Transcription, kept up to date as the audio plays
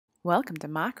Welcome to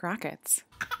Mock Rockets.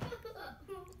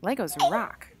 Legos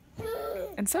rock,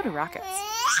 and so do rockets.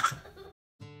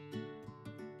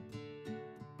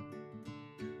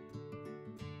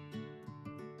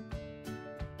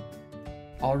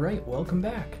 Alright, welcome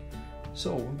back.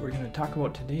 So what we're going to talk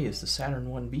about today is the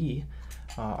Saturn IB,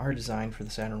 our design for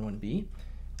the Saturn IB.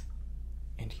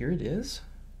 And here it is.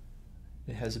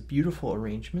 It has a beautiful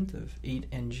arrangement of 8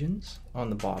 engines on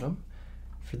the bottom.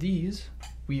 For these,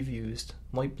 we've used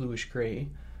light bluish gray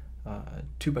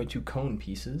 2x2 cone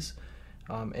pieces.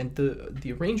 And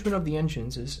the arrangement of the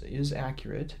engines is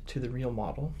accurate to the real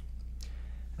model.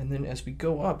 And then as we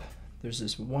go up, there's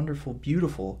this wonderful,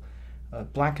 beautiful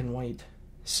black and white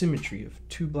symmetry of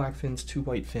 2 black fins, 2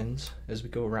 white fins as we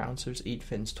go around. So there's 8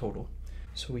 fins total.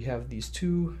 So we have these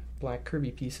 2 black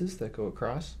curvy pieces that go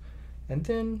across. And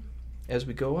then as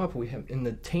we go up, we have in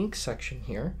the tank section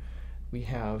here, we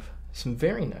have some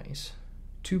very nice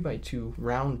 2x2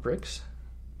 round bricks,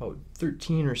 about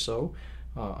 13 or so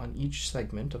on each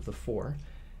segment of the 4.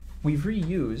 We've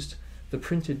reused the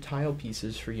printed tile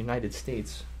pieces for United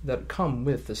States that come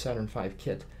with the Saturn V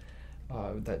kit,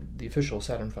 the official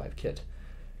Saturn V kit.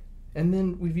 And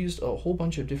then we've used a whole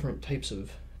bunch of different types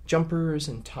of jumpers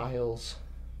and tiles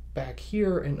back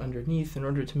here and underneath in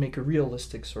order to make a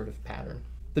realistic sort of pattern.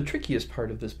 The trickiest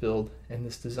part of this build and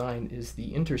this design is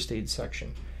the interstage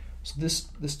section. So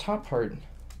this top part,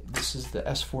 this is the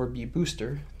S4B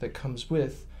booster that comes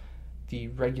with the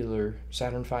regular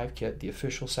Saturn V kit, the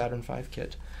official Saturn V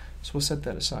kit. So we'll set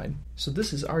that aside. So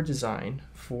this is our design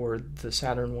for the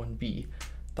Saturn IB.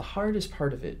 The hardest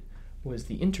part of it was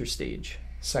the interstage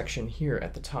section here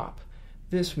at the top.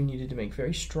 This we needed to make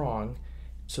very strong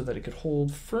so that it could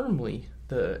hold firmly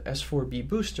the S4B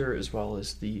booster as well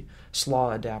as the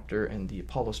SLA adapter and the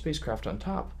Apollo spacecraft on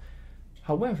top.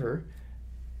 However,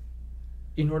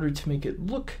 in order to make it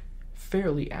look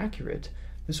fairly accurate,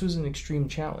 this was an extreme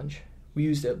challenge. We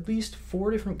used at least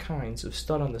 4 different kinds of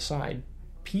stud on the side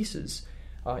pieces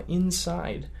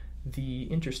inside the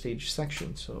interstage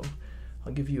section. So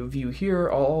I'll give you a view here.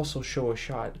 I'll also show a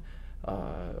shot.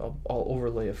 I'll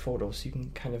overlay a photo so you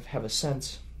can kind of have a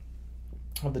sense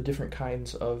of the different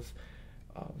kinds of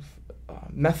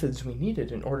methods we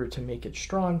needed in order to make it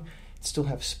strong, still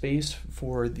have space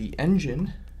for the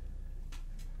engine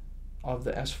of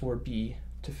the S4B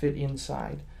to fit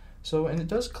inside. So, and it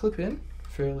does clip in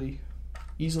fairly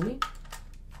easily,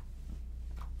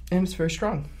 and it's very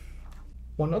strong.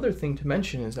 One other thing to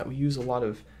mention is that we use a lot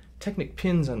of Technic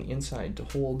pins on the inside to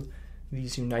hold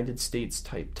these United States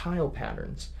type tile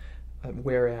patterns,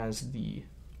 whereas the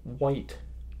white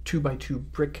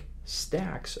 2x2 brick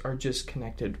stacks are just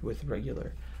connected with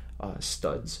regular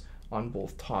studs on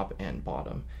both top and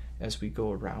bottom as we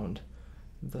go around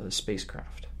the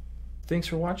spacecraft. Thanks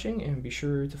for watching, and be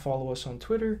sure to follow us on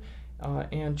Twitter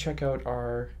and check out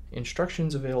our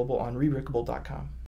instructions available on rerickable.com.